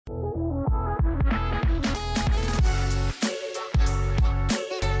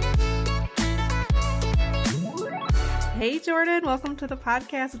Hey, Jordan, welcome to the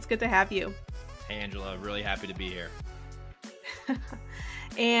podcast. It's good to have you. Hey, Angela, really happy to be here.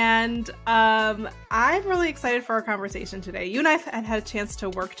 And I'm really excited for our conversation today. You and I have had a chance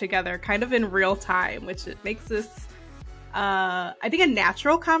to work together kind of in real time, which it makes this, I think, a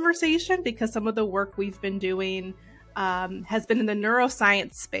natural conversation because some of the work we've been doing has been in the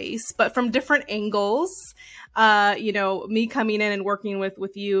neuroscience space, but from different angles. Me coming in and working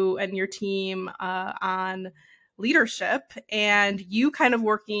with you and your team on leadership, and you kind of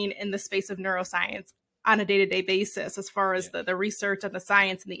working in the space of neuroscience on a day-to-day basis as far as the research and the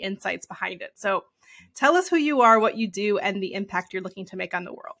science and the insights behind it. So tell us who you are, what you do, and the impact you're looking to make on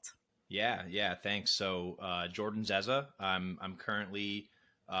the world. Yeah, thanks. So Jordan Zeza, I'm currently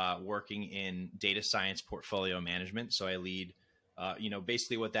working in data science portfolio management. So I lead,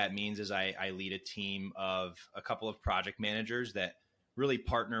 basically what that means is I lead a team of a couple of project managers that really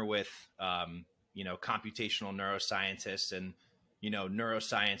partner with, computational neuroscientists and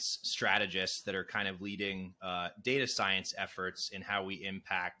neuroscience strategists that are kind of leading data science efforts in how we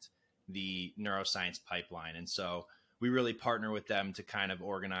impact the neuroscience pipeline. And so we really partner with them to kind of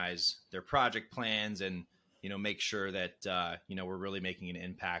organize their project plans and, make sure that, we're really making an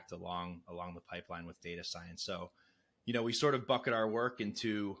impact along the pipeline with data science. So, we sort of bucket our work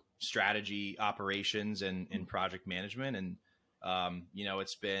into strategy, operations, and project management. And,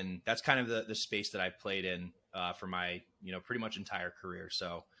 that's kind of the space that I've played in for my, pretty much entire career.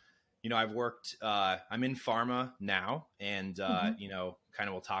 So, I've worked, I'm in pharma now and, kind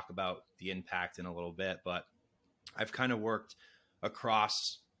of we'll talk about the impact in a little bit, but I've kind of worked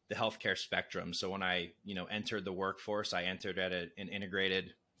across the healthcare spectrum. So when I, entered the workforce, I entered at an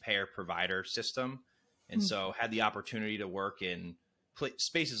integrated payer provider system. And so had the opportunity to work in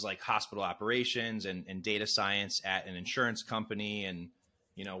spaces like hospital operations and data science at an insurance company and,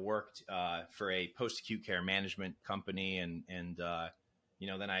 worked for a post-acute care management company. And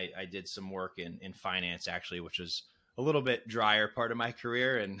then I did some work in finance, actually, which is a little bit drier part of my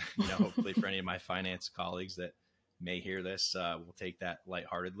career. And, hopefully for any of my finance colleagues that may hear this, we'll take that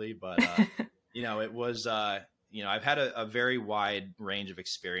lightheartedly. But, it was, I've had a very wide range of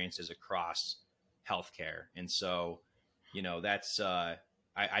experiences across healthcare. And so, that's,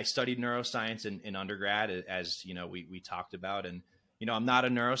 I studied neuroscience in undergrad, as, we talked about. And, I'm not a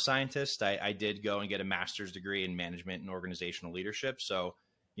neuroscientist. I did go and get a master's degree in management and organizational leadership. So,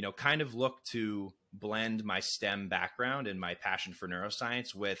 kind of look to blend my STEM background and my passion for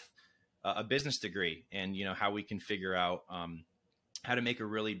neuroscience with a business degree and, how we can figure out how to make a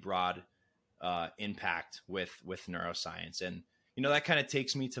really broad impact with neuroscience. And, that kind of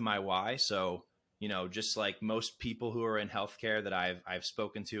takes me to my why. So, just like most people who are in healthcare that I've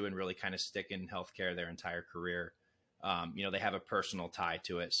spoken to and really kind of stick in healthcare their entire career, they have a personal tie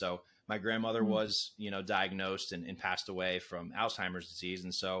to it. So my grandmother was, diagnosed and passed away from Alzheimer's disease.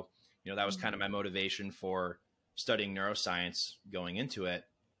 And so, that was kind of my motivation for studying neuroscience going into it.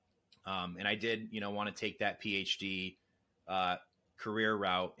 And I did, want to take that PhD career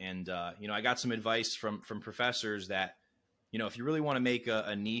route. And, I got some advice from professors that, if you really want to make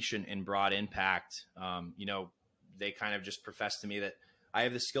a niche and broad impact, they kind of just professed to me that I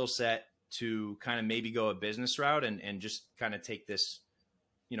have the skill set to kind of maybe go a business route and just kind of take this,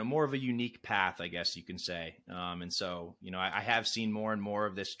 more of a unique path, I guess you can say. And so, I have seen more and more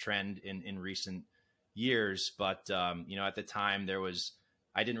of this trend in recent years, but, at the time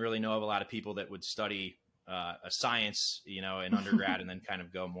I didn't really know of a lot of people that would study a science, in undergrad and then kind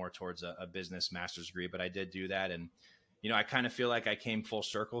of go more towards a business master's degree. But I did do that. And, I kind of feel like I came full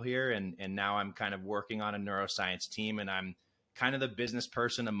circle here and now I'm kind of working on a neuroscience team and I'm kind of the business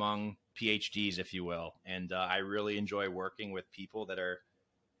person among PhDs, if you will. And I really enjoy working with people that are,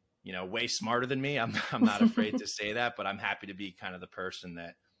 way smarter than me. I'm not afraid to say that, but I'm happy to be kind of the person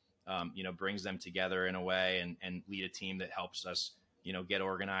that, brings them together in a way and lead a team that helps us, get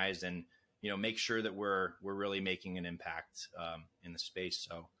organized and, make sure that we're really making an impact in the space.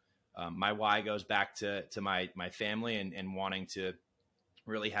 So my why goes back to my family and wanting to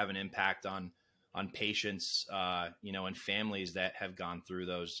really have an impact on patients, and families that have gone through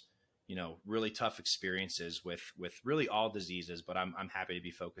those, really tough experiences with really all diseases. But I'm happy to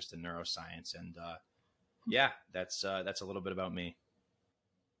be focused in neuroscience. And that's a little bit about me.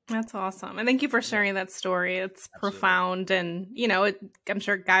 That's awesome. And thank you for sharing that story. It's Absolutely. Profound. And, I'm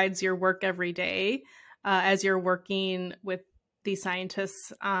sure it guides your work every day as you're working with these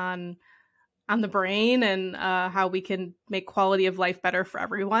scientists on the brain and how we can make quality of life better for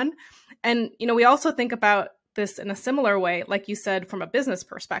everyone. And, we also think about this in a similar way, like you said, from a business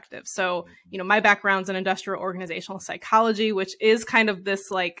perspective. So, my background's in industrial organizational psychology, which is kind of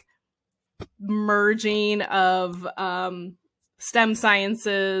this like merging of STEM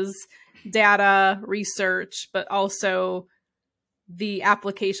sciences, data, research, but also the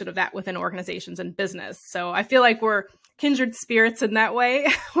application of that within organizations and business. So I feel like we're kindred spirits in that way,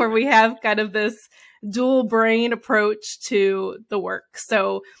 where we have kind of this dual brain approach to the work.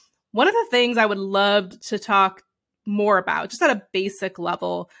 So one of the things I would love to talk more about, just at a basic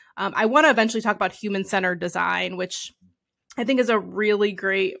level, I want to eventually talk about human-centered design, which I think is a really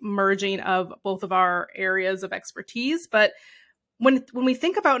great merging of both of our areas of expertise. But when we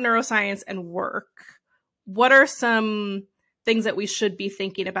think about neuroscience and work, what are some things that we should be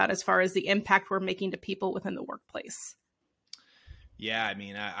thinking about as far as the impact we're making to people within the workplace? Yeah, I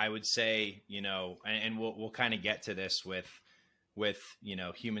mean, I would say, and we'll kind of get to this with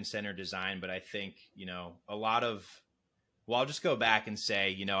human-centered design, but I think, a lot of, well, I'll just go back and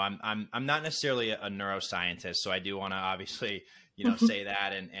say, I'm not necessarily a neuroscientist, so I do want to obviously, say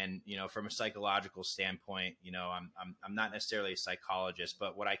that, and from a psychological standpoint, I'm not necessarily a psychologist,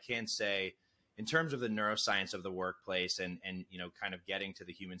 but what I can say in terms of the neuroscience of the workplace and kind of getting to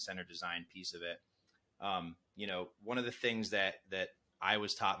the human-centered design piece of it, one of the things that I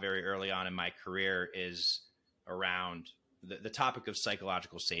was taught very early on in my career is around the topic of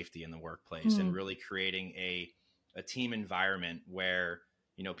psychological safety in the workplace, and really creating a team environment where,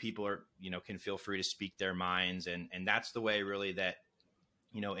 people are, can feel free to speak their minds. And that's the way really that,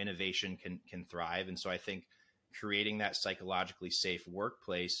 innovation can thrive. And so I think creating that psychologically safe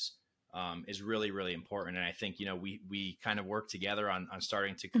workplace is really, really important. And I think, we kind of work together on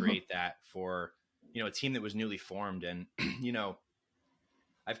starting to create that for, a team that was newly formed. And,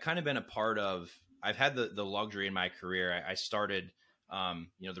 I've kind of been I've had the luxury in my career. I started,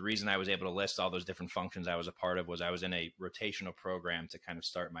 the reason I was able to list all those different functions I was a part of was I was in a rotational program to kind of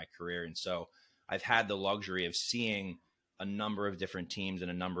start my career. And so I've had the luxury of seeing a number of different teams and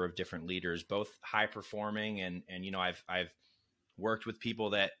a number of different leaders, both high performing and I've worked with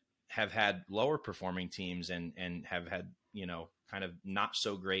people that have had lower performing teams and have had, kind of not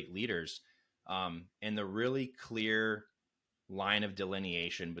so great leaders. And the really clear line of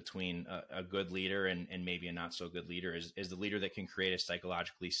delineation between a good leader and maybe a not so good leader is the leader that can create a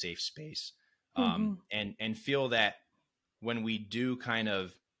psychologically safe space. And feel that when we do kind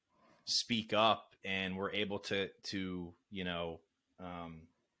of speak up and we're able to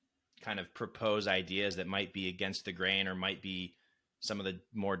kind of propose ideas that might be against the grain or might be some of the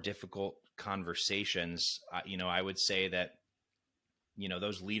more difficult conversations, I would say that,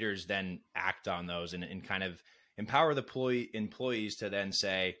 those leaders then act on those and kind of empower the employees to then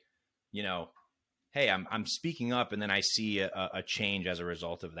say, hey, I'm speaking up, and then I see a change as a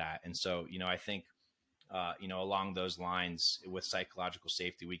result of that. And so, I think, along those lines with psychological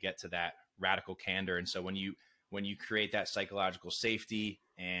safety, we get to that radical candor. And so when you create that psychological safety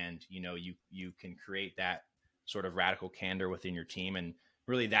and, you can create that sort of radical candor within your team, and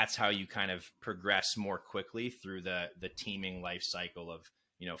really that's how you kind of progress more quickly through the teaming life cycle of,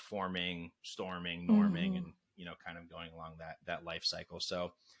 forming, storming, norming, and, kind of going along that life cycle.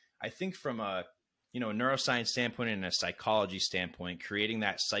 So I think from a neuroscience standpoint and a psychology standpoint, creating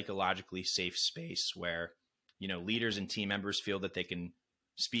that psychologically safe space where, leaders and team members feel that they can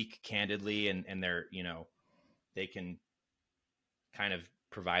speak candidly and they're, they can kind of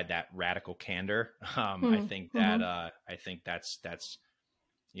provide that radical candor. I think that, I think that's,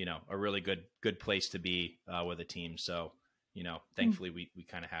 a really good place to be with a team. So, thankfully we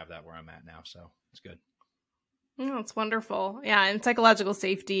kind of have that where I'm at now. So it's good. Oh, it's wonderful. Yeah. And psychological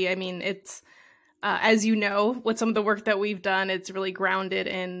safety, I mean, it's, as with some of the work that we've done, it's really grounded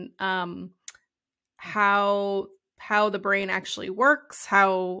in how the brain actually works,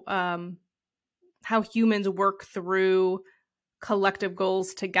 how humans work through collective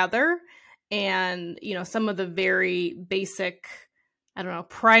goals together. And, some of the very basic,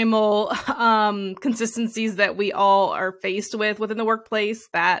 primal consistencies that we all are faced with within the workplace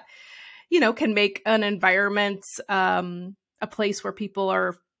that, can make an environment a place where people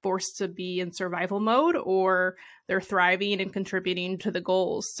are forced to be in survival mode or they're thriving and contributing to the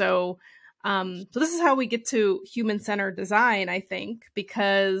goals. So this is how we get to human-centered design, I think,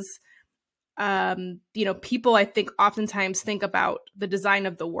 because, people, I think, oftentimes think about the design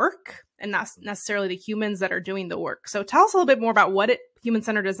of the work and not necessarily the humans that are doing the work. So tell us a little bit more about what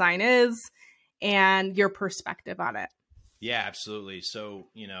human-centered design is and your perspective on it. Yeah, absolutely. So,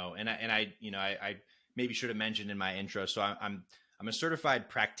 I maybe should have mentioned in my intro. So I'm a certified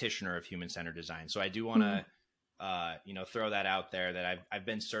practitioner of human-centered design. So I do want to, throw that out there that I've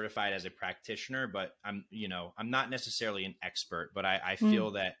been certified as a practitioner, but I'm not necessarily an expert, but I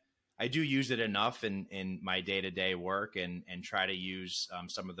feel that I do use it enough in my day-to-day work, and try to use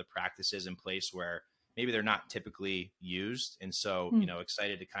some of the practices in place where maybe they're not typically used. And so,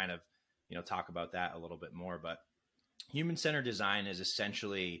 excited to kind of, talk about that a little bit more. But human-centered design is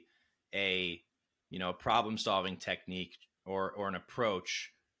essentially a, problem-solving technique or an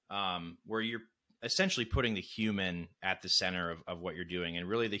approach where you're essentially putting the human at the center of what you're doing, and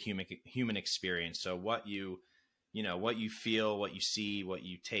really the human experience. So what you feel, what you see, what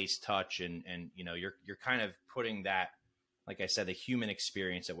you taste, touch, and you're kind of putting that, like I said, the human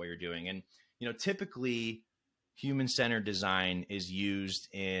experience at what you're doing. And, typically human-centered design is used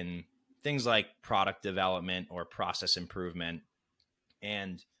in things like product development or process improvement.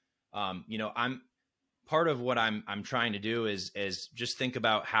 And, I'm part of what I'm trying to do is just think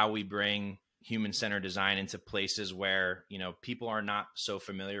about how we bring human-centered design into places where, people are not so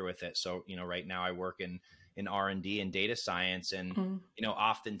familiar with it. So, right now I work in R&D and data science. And,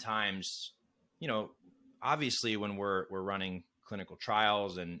 oftentimes, obviously when we're running clinical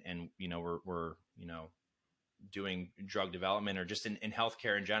trials and we're doing drug development, or just in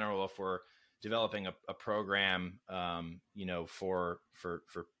healthcare in general, if we're developing a program, for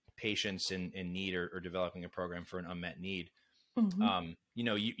patients in need, or developing a program for an unmet need,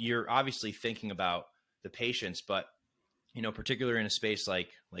 you're obviously thinking about the patients, but, particularly in a space like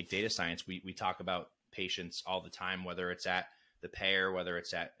data science, we talk about patients all the time, whether it's at the payer, whether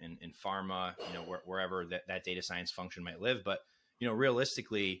it's in pharma, wherever that data science function might live. But,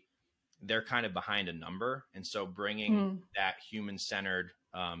 realistically, they're kind of behind a number. And so bringing that human-centered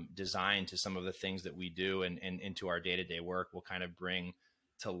design to some of the things that we do and into our day-to-day work will kind of bring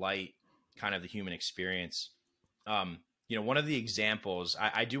to light kind of the human experience. One of the examples,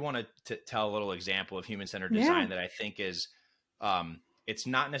 I do want to tell a little example of human-centered design that I think is, it's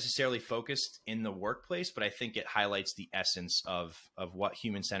not necessarily focused in the workplace, but I think it highlights the essence of what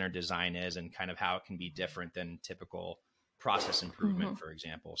human-centered design is, and kind of how it can be different than typical process improvement, for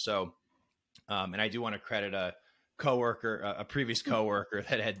example. So, and I do want to credit a previous coworker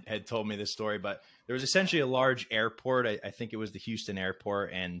that had told me this story, but there was essentially a large airport. I think it was the Houston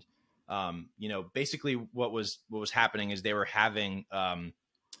airport. And, basically what was happening is they were having,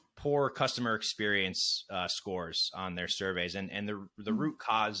 poor customer experience scores on their surveys. And the root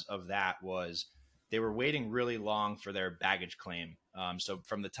cause of that was they were waiting really long for their baggage claim. So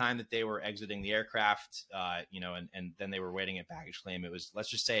from the time that they were exiting the aircraft, and then they were waiting at baggage claim, let's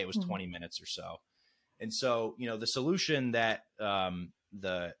just say it was 20 minutes or so. And so, the solution that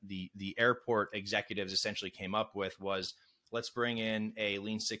the airport executives essentially came up with was, let's bring in a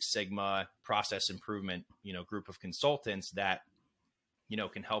Lean Six Sigma process improvement, group of consultants that,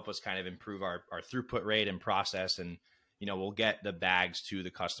 can help us kind of improve our throughput rate and process, and, we'll get the bags to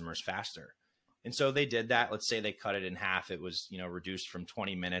the customers faster. And so they did that. Let's say they cut it in half. It was, reduced from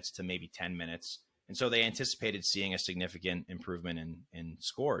 20 minutes to maybe 10 minutes. And so they anticipated seeing a significant improvement in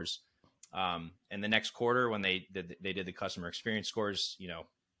scores. And the next quarter, when they did the customer experience scores,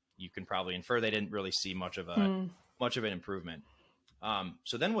 you can probably infer they didn't really see much of an improvement.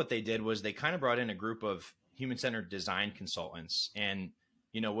 So then what they did was they kind of brought in a group of human-centered design consultants. And,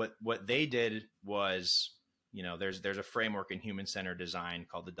 what they did was, there's a framework in human-centered design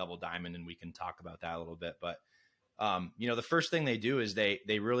called the Double Diamond, and we can talk about that a little bit. But, the first thing they do is they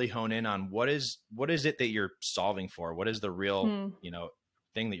really hone in on what is it that you're solving for? What is the real,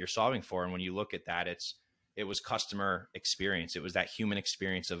 thing that you're solving for? And when you look at that, it was customer experience. It was that human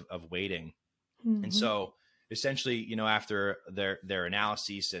experience of waiting. And so essentially, after their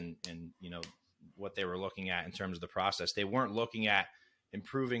analyses and what they were looking at in terms of the process, they weren't looking at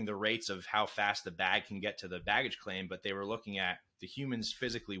improving the rates of how fast the bag can get to the baggage claim, but they were looking at the humans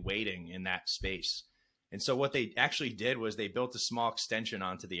physically waiting in that space. And so what they actually did was they built a small extension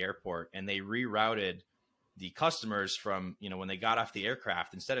onto the airport, and they rerouted the customers from, when they got off the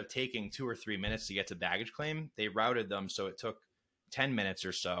aircraft, instead of taking 2 or 3 minutes to get to baggage claim, they routed them so it took 10 minutes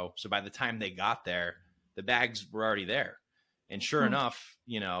or so. So by the time they got there, the bags were already there. And sure enough,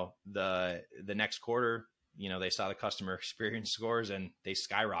 the next quarter, they saw the customer experience scores and they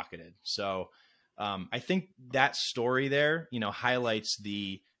skyrocketed. So I think that story there, highlights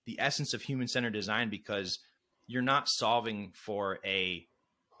the essence of human-centered design, because you're not solving for a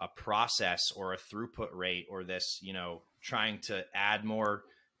process or a throughput rate, or this, trying to add more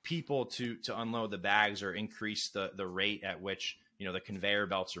people to unload the bags or increase the rate at which, the conveyor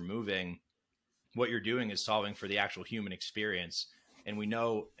belts are moving. What you're doing is solving for the actual human experience. And we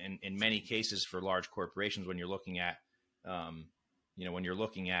know in many cases for large corporations, when you're looking at, when you're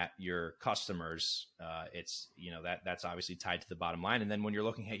looking at your customers, it's, that's obviously tied to the bottom line. And then when you're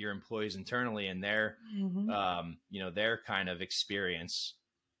looking at your employees internally and their, their kind of experience,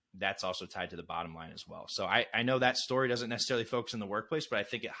 that's also tied to the bottom line as well. So I know that story doesn't necessarily focus in the workplace, but I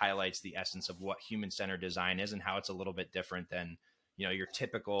think it highlights the essence of what human-centered design is and how it's a little bit different than, your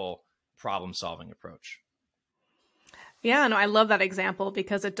typical problem solving approach. Yeah, no, I love that example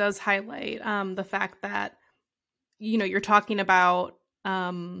because it does highlight the fact that, you're talking about,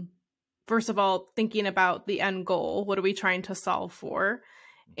 first of all, thinking about the end goal. What are we trying to solve for?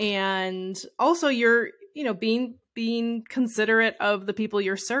 And also you're, being considerate of the people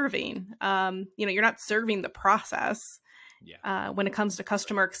you're serving. You're not serving the process. Yeah. When it comes to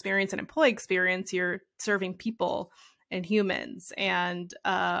customer experience and employee experience, you're serving people and humans. And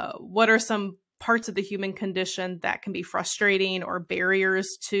what are some parts of the human condition that can be frustrating or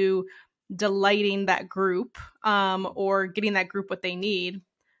barriers to delighting that group, or getting that group what they need?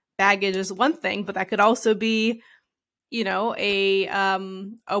 Baggage is one thing, but that could also be,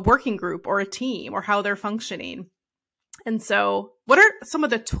 a working group or a team or how they're functioning. And so what are some of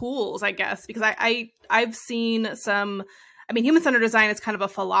the tools, I guess, because I've seen some, human-centered design is kind of a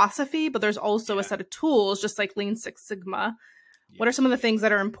philosophy, but there's also a set of tools, just like Lean Six Sigma. Yeah. What are some of the things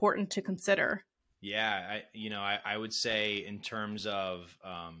that are important to consider? Yeah, I would say in terms of,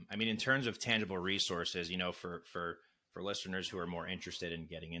 in terms of tangible resources, for listeners who are more interested in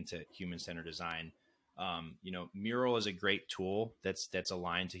getting into human-centered design, Mural is a great tool that's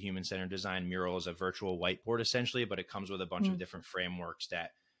aligned to human-centered design. Mural is a virtual whiteboard essentially, but it comes with a bunch of different frameworks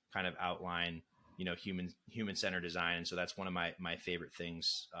that kind of outline, human-centered design. And so that's one of my favorite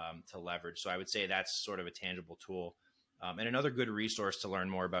things to leverage. So I would say that's sort of a tangible tool. And another good resource to learn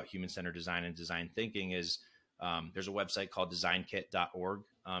more about human-centered design and design thinking is there's a website called designkit.org.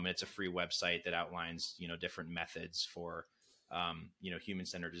 And it's a free website that outlines, different methods for,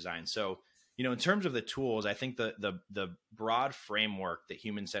 human-centered design. So, in terms of the tools, I think the broad framework that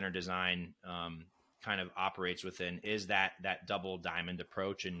human-centered design kind of operates within is that double diamond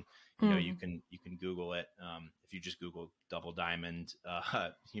approach. And, you can Google it. If you just Google double diamond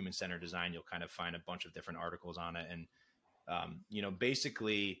human-centered design, you'll kind of find a bunch of different articles on it. And,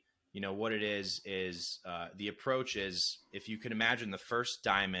 basically, what it is the approach is, if you can imagine the first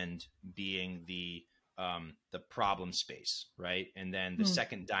diamond being the problem space, right? And then the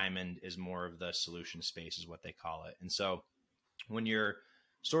second diamond is more of the solution space, is what they call it. And so when you're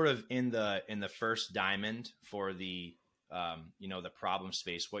sort of in the first diamond for the, the problem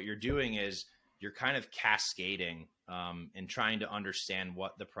space, what you're doing is you're kind of cascading and trying to understand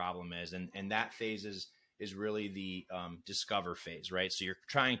what the problem is. And that phase is really the discover phase, right? So you're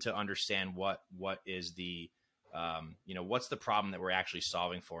trying to understand what is the, what's the problem that we're actually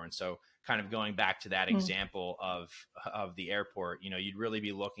solving for. And so kind of going back to that example of the airport, you'd really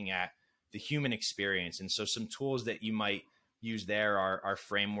be looking at the human experience. And so some tools that you might use there are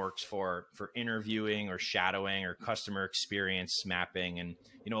frameworks for interviewing or shadowing or customer experience mapping. And,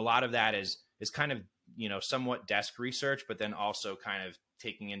 a lot of that is kind of, somewhat desk research, but then also kind of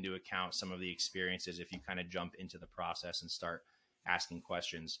taking into account some of the experiences if you kind of jump into the process and start asking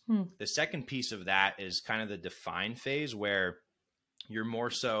questions. The second piece of that is kind of the define phase, where you're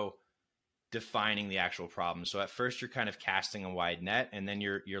more so defining the actual problem. So at first you're kind of casting a wide net, and then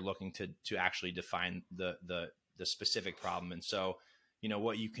you're looking to actually define the specific problem. And so,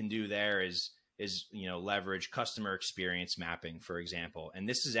 what you can do there is leverage customer experience mapping, for example. And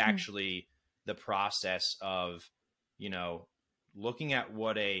this is actually the process of, looking at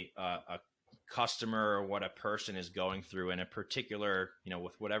what a customer or what a person is going through in a particular,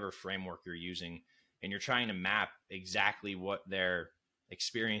 with whatever framework you're using, and you're trying to map exactly what their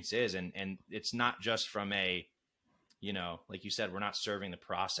experience is. And it's not just from a, like you said, we're not serving the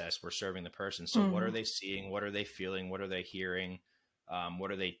process, we're serving the person. So what are they seeing? What are they feeling? What are they hearing?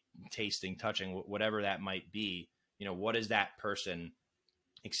 What are they tasting, touching, whatever that might be? What is that person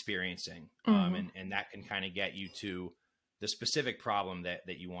experiencing? And that can kind of get you to the specific problem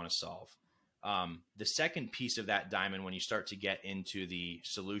that you want to solve. The second piece of that diamond, when you start to get into the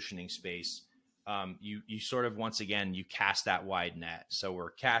solutioning space, you sort of, once again, you cast that wide net. So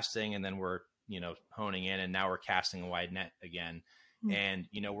we're casting, and then we're, honing in, and now we're casting a wide net again. And,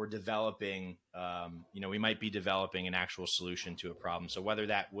 we're developing, we might be developing an actual solution to a problem. So whether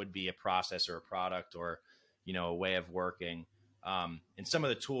that would be a process or a product or, a way of working. And some of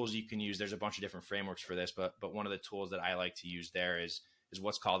the tools you can use, there's a bunch of different frameworks for this, but one of the tools that I like to use there is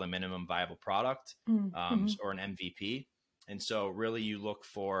what's called a minimum viable product, or an MVP. And so really you look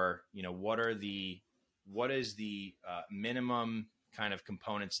for, what is the minimum kind of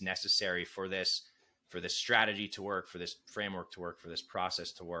components necessary for this strategy to work, for this framework to work, for this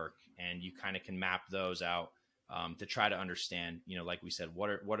process to work. And you kind of can map those out to try to understand, like we said, what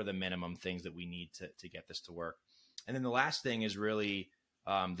are the minimum things that we need to get this to work. And then the last thing is really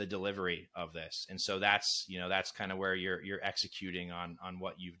the delivery of this. And so that's kind of where you're executing on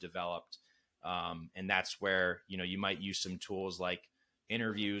what you've developed. And that's where, you might use some tools like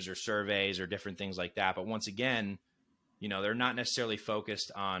interviews or surveys or different things like that. But once again, they're not necessarily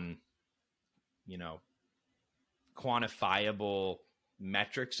focused on, quantifiable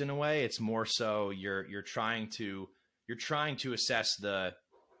metrics in a way. It's more so you're trying to assess the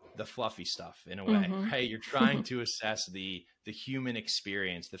fluffy stuff in a way, right? You're trying to assess the human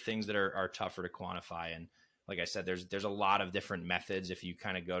experience, the things that are tougher to quantify. And like I said, there's a lot of different methods if you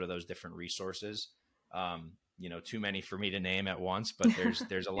kind of go to those different resources. Too many for me to name at once, but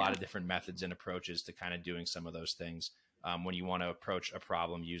there's a lot of different methods and approaches to kind of doing some of those things when you want to approach a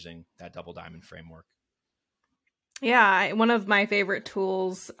problem using that double diamond framework. Yeah, one of my favorite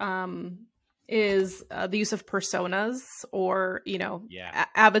tools is the use of personas or,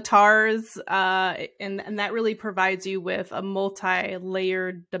 avatars. And that really provides you with a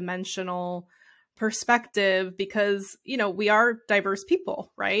multi-layered dimensional perspective because, we are diverse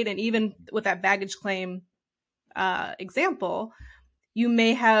people, right? And even with that baggage claim example, you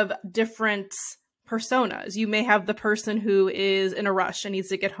may have different personas. You may have the person who is in a rush and needs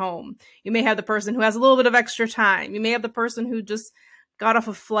to get home. You may have the person who has a little bit of extra time. You may have the person who just got off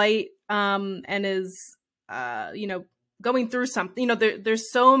a flight and is, going through something.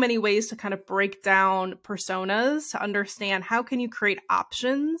 There's so many ways to kind of break down personas to understand how can you create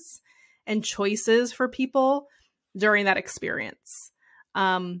options and choices for people during that experience.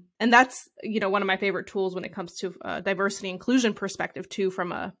 And that's, one of my favorite tools when it comes to diversity inclusion perspective too,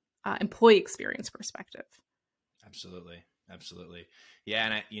 from a employee experience perspective. Absolutely. Yeah.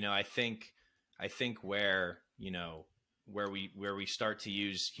 And I think where we start to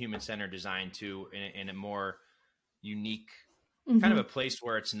use human-centered design too in a more unique kind of a place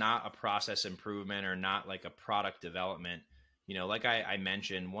where it's not a process improvement or not like a product development, like I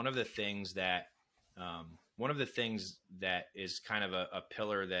mentioned, one of the things that is kind of a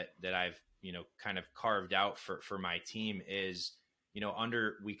pillar that I've, kind of carved out for my team is,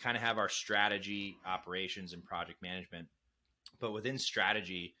 we kind of have our strategy, operations, and project management, but within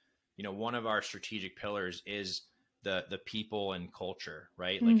strategy, one of our strategic pillars is the people and culture,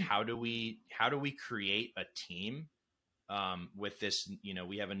 right? Like how do we create a team with this,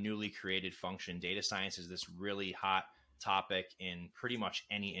 we have a newly created function. Data science is this really hot topic in pretty much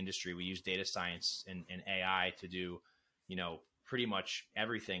any industry. We use data science and AI to do, pretty much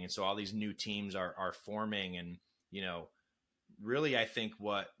everything. And so all these new teams are forming and, really, I think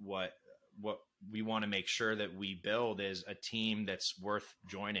what we want to make sure that we build is a team that's worth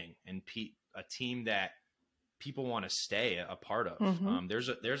joining and a team that people want to stay a part of. There's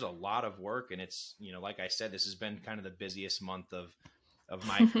a lot of work, and it's, like I said, this has been kind of the busiest month of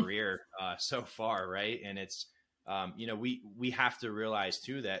my career so far, right? And it's we have to realize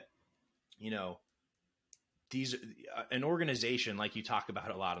too that an organization, like you talk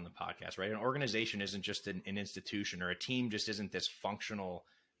about a lot on the podcast, right? An organization isn't just an institution, or a team just isn't this functional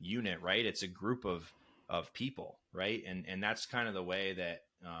unit, right? It's a group of people, right? And that's kind of the way that,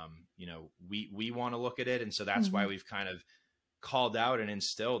 we want to look at it. And so that's why we've kind of called out and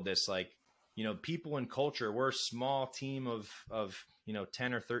instilled this, like, people and culture. We're a small team of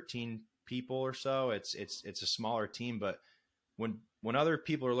 10 or 13 people or so. It's a smaller team, but when other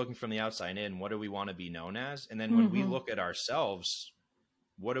people are looking from the outside in, what do we want to be known as? And then when we look at ourselves,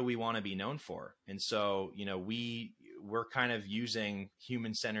 what do we want to be known for? And so, we're kind of using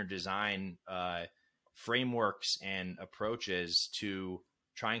human-centered design frameworks and approaches to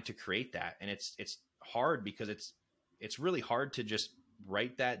trying to create that. And it's hard because it's really hard to just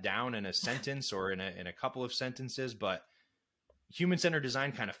write that down in a sentence or in a couple of sentences, but human-centered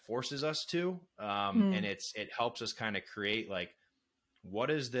design kind of forces us to, and it helps us kind of create, like,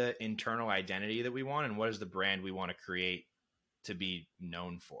 what is the internal identity that we want and what is the brand we want to create to be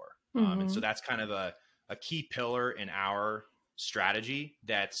known for. And so that's kind of a key pillar in our strategy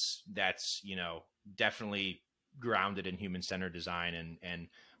that's definitely grounded in human-centered design. And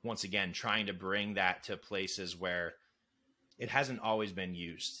once again, trying to bring that to places where it hasn't always been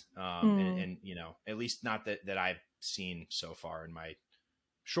used. And at least not that I've seen so far in my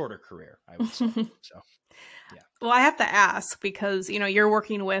shorter career, I would say. So, yeah. Well, I have to ask because, you're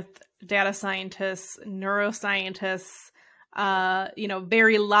working with data scientists, neuroscientists,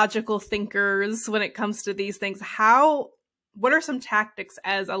 very logical thinkers when it comes to these things. What are some tactics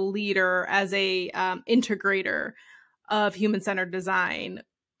as a leader, as a integrator of human-centered design?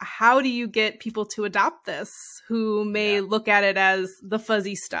 How do you get people to adopt this who may look at it as the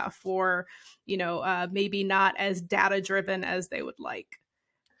fuzzy stuff or, maybe not as data-driven as they would like?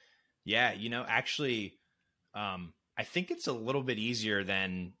 Yeah, actually, I I think it's a little bit easier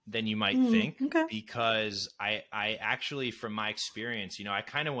than you might think, okay. because I actually, from my experience, I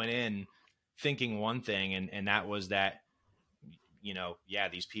kind of went in thinking one thing, and that was that, yeah,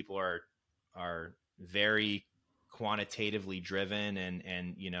 these people are very quantitatively driven,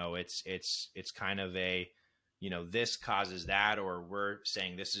 and it's kind of a, this causes that, or we're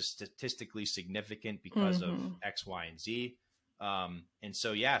saying this is statistically significant because of X, Y, and Z. And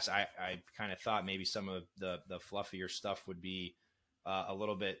so, yes, I kind of thought maybe some of the fluffier stuff would be a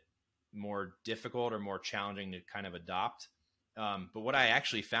little bit more difficult or more challenging to kind of adopt. But what I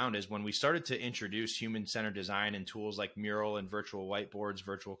actually found is when we started to introduce human-centered design and tools like Mural and virtual whiteboards,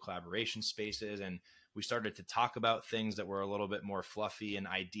 virtual collaboration spaces, and we started to talk about things that were a little bit more fluffy and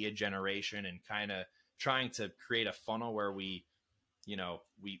idea generation, and kind of trying to create a funnel where we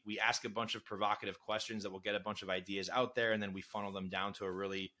ask a bunch of provocative questions that will get a bunch of ideas out there, and then we funnel them down to a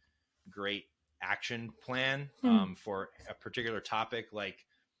really great action plan for a particular topic, like,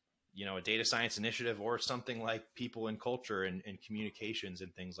 a data science initiative, or something like people and culture and communications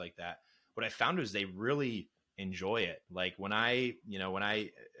and things like that. What I found is they really enjoy it. Like when I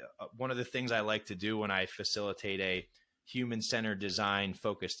one of the things I like to do when I facilitate a human-centered design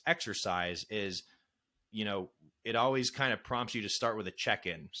focused exercise is, it always kind of prompts you to start with a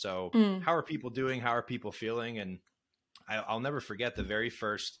check-in. So how are people doing? How are people feeling? And I'll never forget the very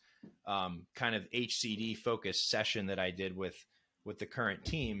first kind of HCD focused session that I did with the current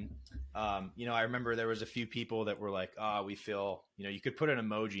team. I remember there was a few people that were like, oh, we feel, you could put an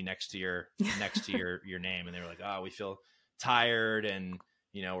emoji next to your name. And they were like, oh, we feel tired. And,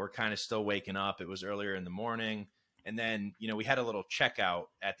 we're kind of still waking up. It was earlier in the morning. And then, we had a little checkout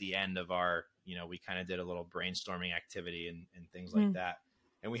at the end of our, we kind of did a little brainstorming activity and things like that.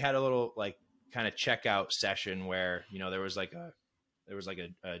 And we had a little like kind of checkout session where, there was like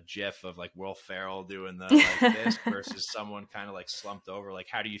a GIF of like Will Ferrell doing the like this versus someone kind of like slumped over. Like,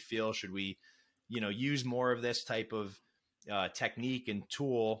 how do you feel? Should we, use more of this type of technique and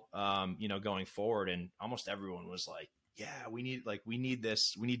tool, going forward? And almost everyone was like, yeah, we need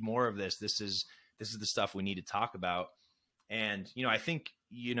this. We need more of this. This is the stuff we need to talk about. And, I think,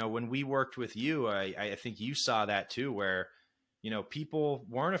 when we worked with you, I think you saw that too, where, people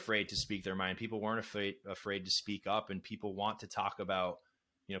weren't afraid to speak their mind. People weren't afraid to speak up, and people want to talk about,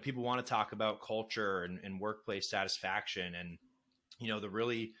 culture and workplace satisfaction. And, the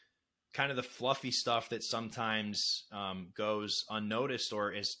really kind of the fluffy stuff that sometimes goes unnoticed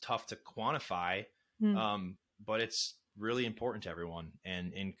or is tough to quantify. But it's really important to everyone,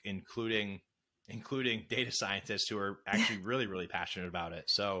 and including data scientists who are actually really, really passionate about it.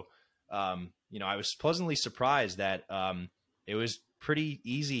 So, I was pleasantly surprised that it was pretty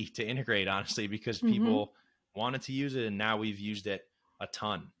easy to integrate, honestly, because people wanted to use it, and now we've used it a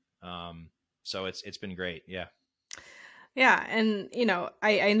ton. So it's been great. Yeah. Yeah. And,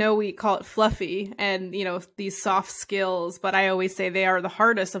 I know we call it fluffy and, these soft skills, but I always say they are the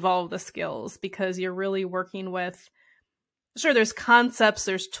hardest of all of the skills, because you're really working with, sure, there's concepts,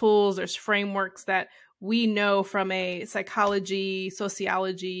 there's tools, there's frameworks that we know from a psychology,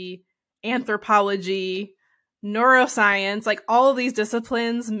 sociology, anthropology, neuroscience, like all of these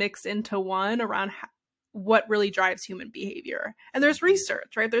disciplines mixed into one around what really drives human behavior. And there's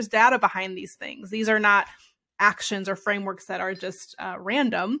research, right? There's data behind these things. These are not actions or frameworks that are just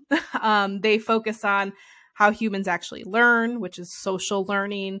random. They focus on how humans actually learn, which is social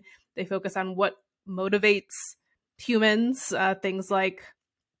learning. They focus on what motivates humans, things like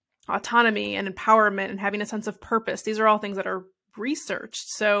autonomy and empowerment and having a sense of purpose. These are all things that are researched.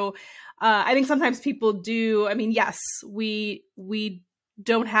 So I think sometimes people do, yes, we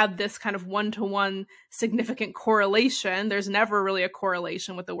don't have this kind of one-to-one significant correlation. There's never really a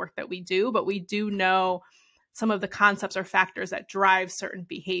correlation with the work that we do, but we do know some of the concepts or factors that drive certain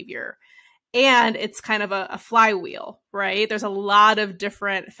behavior. And it's kind of a flywheel, right? There's a lot of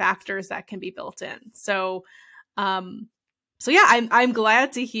different factors that can be built in. So yeah, I'm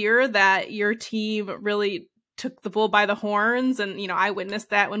glad to hear that your team really took the bull by the horns. And, I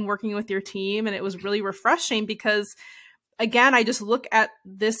witnessed that when working with your team, and it was really refreshing because, again, I just look at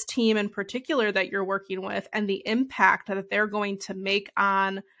this team in particular that you're working with and the impact that they're going to make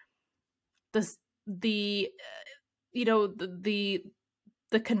on the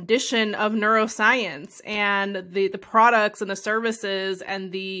condition of neuroscience and the products and the services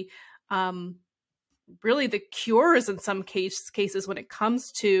and the really the cures in some cases when it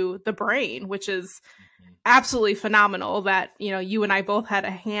comes to the brain, which is absolutely phenomenal that, you and I both had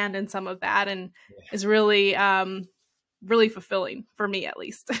a hand in some of that, and is really, really fulfilling for me, at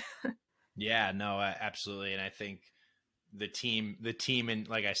least. Yeah, no, absolutely. And I think the team, and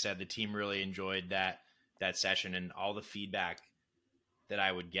like I said, the team really enjoyed that that session, and all the feedback that I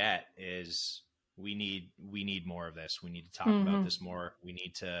would get is we need more of this. We need to talk about this more. We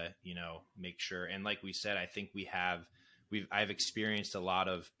need to, make sure. And like we said, I think I've experienced a lot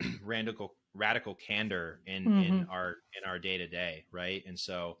of radical candor in our day to day. Right. And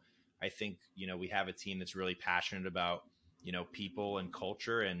so I think, we have a team that's really passionate about, people and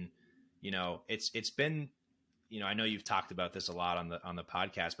culture. And, it's been, I know you've talked about this a lot on the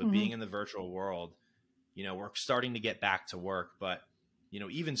podcast, but being in the virtual world, we're starting to get back to work, but,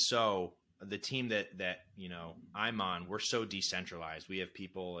 even so, the team that I'm on, we're so decentralized. We have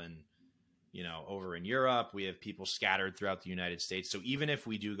people over in Europe, we have people scattered throughout the United States. So even if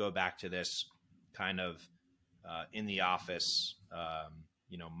we do go back to this kind of in the office,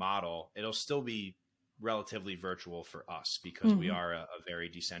 model, it'll still be relatively virtual for us because we are a very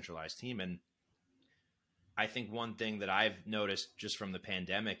decentralized team. And I think one thing that I've noticed just from the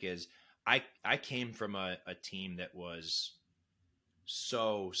pandemic is I came from a team that was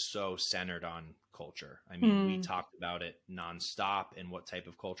so centered on culture. I mean, we talked about it nonstop and what type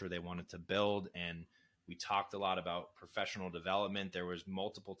of culture they wanted to build. And we talked a lot about professional development. There was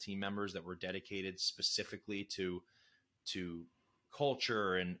multiple team members that were dedicated specifically to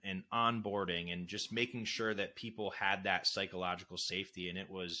culture and onboarding and just making sure that people had that psychological safety. And it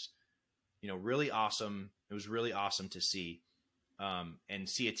was, really awesome. It was really awesome to see, and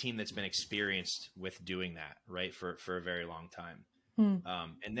see a team that's been experienced with doing that, right, for a very long time.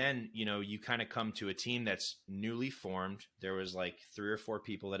 And then, you kind of come to a team that's newly formed. There was like 3 or 4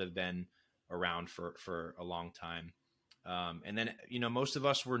 people that have been around for a long time. And then, most of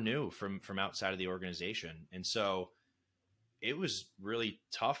us were new from outside of the organization. And so it was really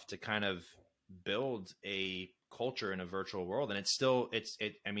tough to kind of build a culture in a virtual world. And it still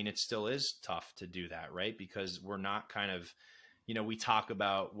is tough to do that, right? Because we're not kind of, we talk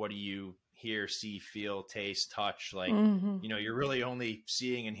about what do you hear, see, feel, taste, touch, like, you're really only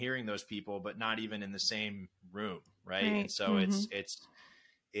seeing and hearing those people, but not even in the same room. Right. And so it's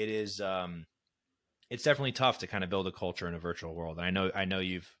definitely tough to kind of build a culture in a virtual world. And I know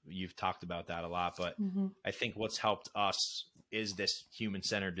you've talked about that a lot, but I think what's helped us is this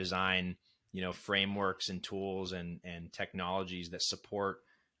human-centered design, frameworks and tools and technologies that support,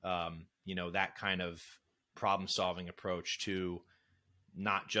 that kind of problem-solving approach to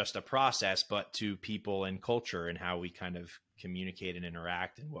not just a process, but to people and culture and how we kind of communicate and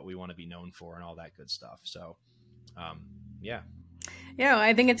interact and what we want to be known for and all that good stuff. So, yeah. Yeah,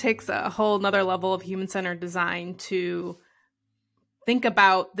 I think it takes a whole nother level of human-centered design to think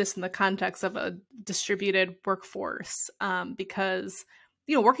about this in the context of a distributed workforce, because,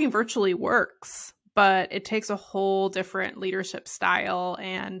 working virtually works, but it takes a whole different leadership style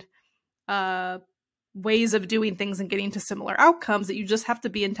and ways of doing things and getting to similar outcomes that you just have to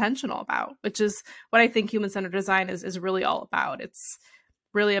be intentional about, which is what I think human-centered design is really all about. It's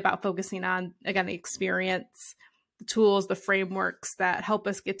really about focusing on, again, the experience, the tools, the frameworks that help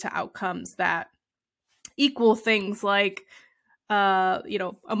us get to outcomes that equal things like, a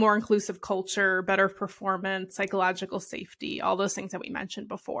more inclusive culture, better performance, psychological safety, all those things that we mentioned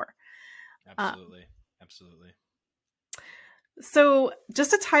before. Absolutely. So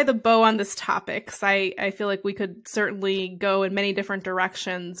just to tie the bow on this topic, because I feel like we could certainly go in many different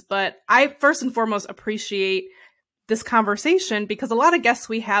directions, but I first and foremost appreciate this conversation because a lot of guests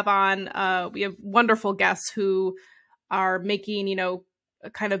we have on, we have wonderful guests who are making,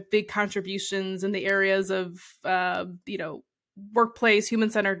 kind of big contributions in the areas of, workplace,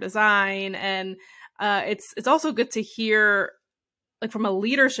 human-centered design. And it's also good to hear, like, from a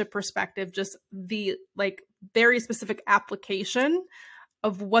leadership perspective, just the very specific application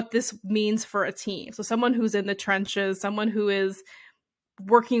of what this means for a team. So someone who's in the trenches, someone who is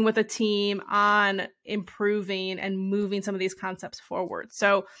working with a team on improving and moving some of these concepts forward.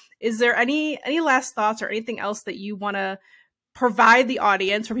 So is there any last thoughts or anything else that you want to provide the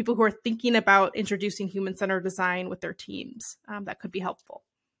audience for people who are thinking about introducing human-centered design with their teams that could be helpful?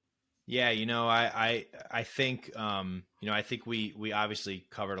 Yeah, I think, I think we obviously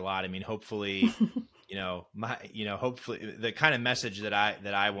covered a lot. I mean, hopefully, hopefully the kind of message that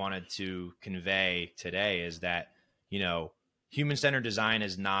I wanted to convey today is that, human-centered design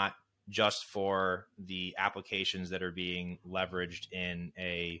is not just for the applications that are being leveraged in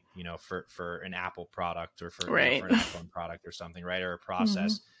a, for an Apple product or for an iPhone product or something, right? Or a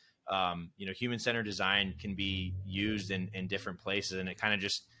process. Human-centered design can be used in different places, and it kind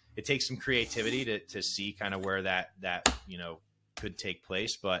of it takes some creativity to see kind of where that could take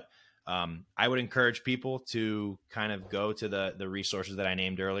place. But I would encourage people to kind of go to the resources that I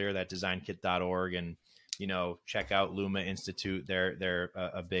named earlier, that designkit.org, and check out Luma Institute. They're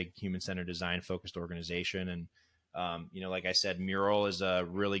a big human-centered design focused organization. And, like I said, Mural is a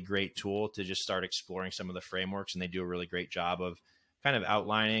really great tool to just start exploring some of the frameworks. And they do a really great job of kind of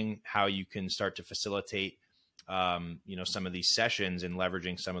outlining how you can start to facilitate, some of these sessions and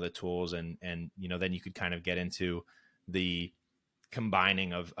leveraging some of the tools. And then you could kind of get into the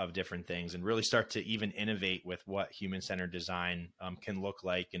combining of different things and really start to even innovate with what human-centered design can look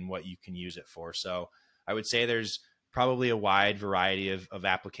like and what you can use it for. So I would say there's probably a wide variety of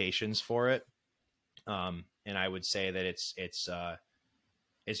applications for it. And I would say that it's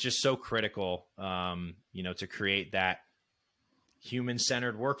just so critical, to create that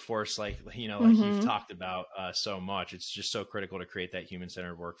human-centered workforce, like you've talked about so much. It's just so critical to create that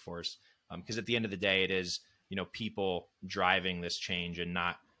human-centered workforce. Because at the end of the day, it is, people driving this change and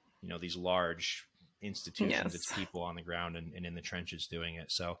not, these large institutions. Yes. It's people on the ground and in the trenches doing it.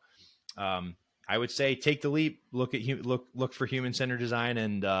 So, I would say take the leap, look for human-centered design,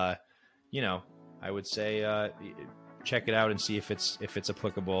 and I would say check it out and see if it's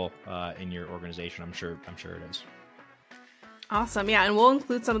applicable in your organization. I'm sure it is. Awesome. Yeah, and we'll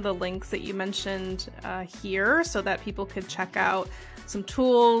include some of the links that you mentioned here so that people could check out some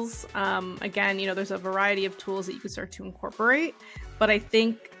tools. Again, there's a variety of tools that you can start to incorporate, but I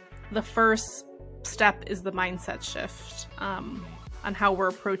think the first step is the mindset shift on how we're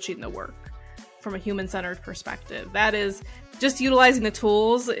approaching the work from a human-centered perspective. That is, just utilizing the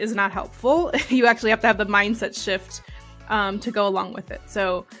tools is not helpful. You actually have to have the mindset shift to go along with it.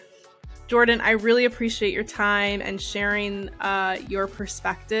 So Jordan, I really appreciate your time and sharing your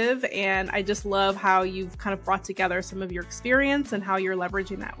perspective. And I just love how you've kind of brought together some of your experience and how you're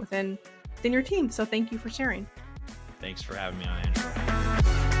leveraging that within your team. So thank you for sharing. Thanks for having me on,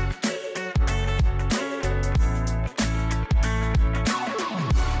 Andrew.